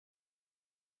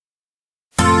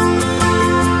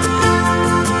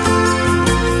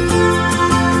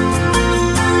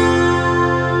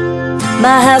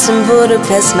My house in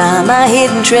Budapest, my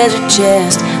hidden treasure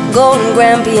chest, golden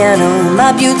grand piano,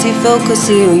 my beautiful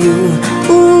conceal you.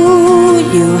 Ooh,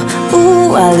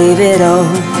 I leave it all.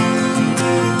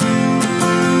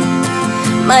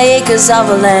 My acres of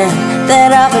land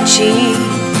that I've achieved,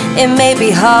 it may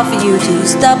be hard for you to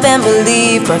stop and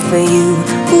believe, but for you,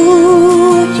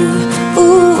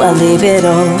 ooh, I leave it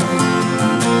all.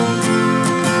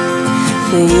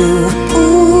 For you,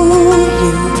 ooh,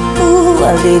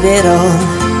 I leave it all.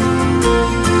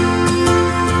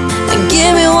 And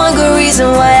give me one good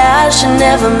reason why I should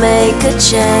never make a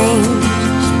change.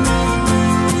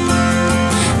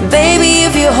 Baby,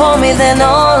 if you hold me, then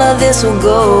all of this will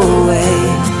go away.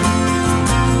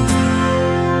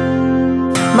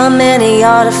 My many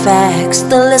artifacts,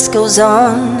 the list goes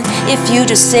on. If you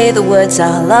just say the words,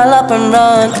 I'll up and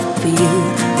run. For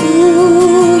you,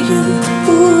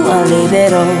 ooh, I'll leave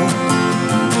it all.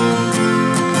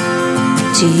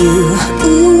 To you,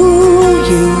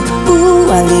 ooh,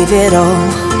 I leave it all.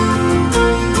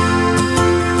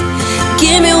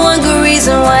 Give me one good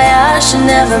reason why I should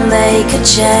never make a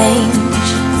change.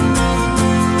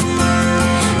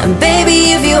 And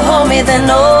baby, if you hold me, then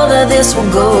all of this will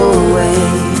go away.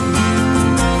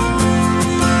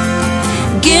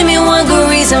 Give me one good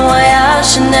reason why I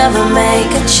should never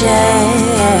make a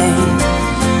change.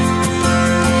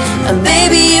 And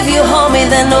baby, if you hold me,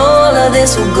 then all of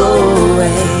this will go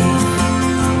away.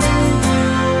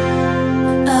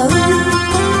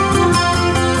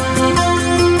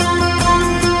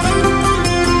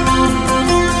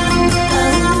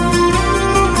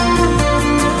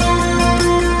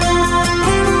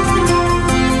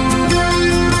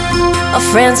 Our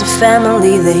friends and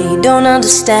family, they don't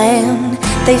understand.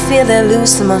 They fear they'll lose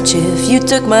so much if you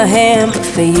took my hand. But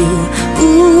for you,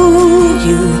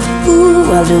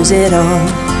 ooh, I'll lose it all.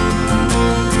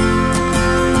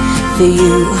 For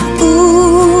you,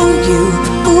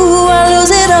 ooh, I'll lose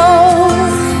it all.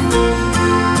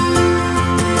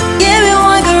 Give me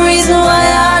one good reason why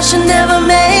I should never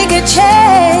make a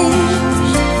change.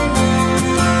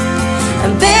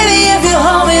 And baby, if you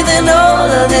hold me, then all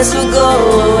of this will go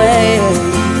away.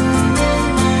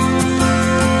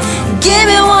 Give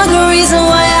me one good reason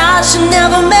why I should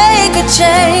never make a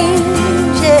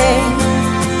change, yeah.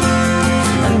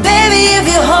 And baby, if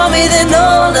you hold me, then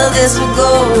all of this will go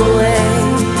away.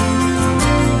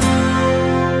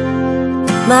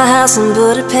 My house in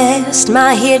Budapest,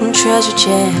 my hidden treasure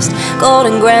chest,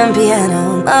 golden grand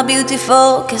piano, my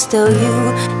beautiful castle.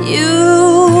 You,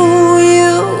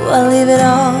 I'll leave it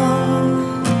all.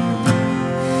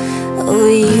 Oh,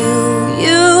 you,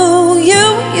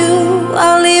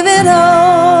 I'll leave it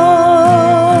all.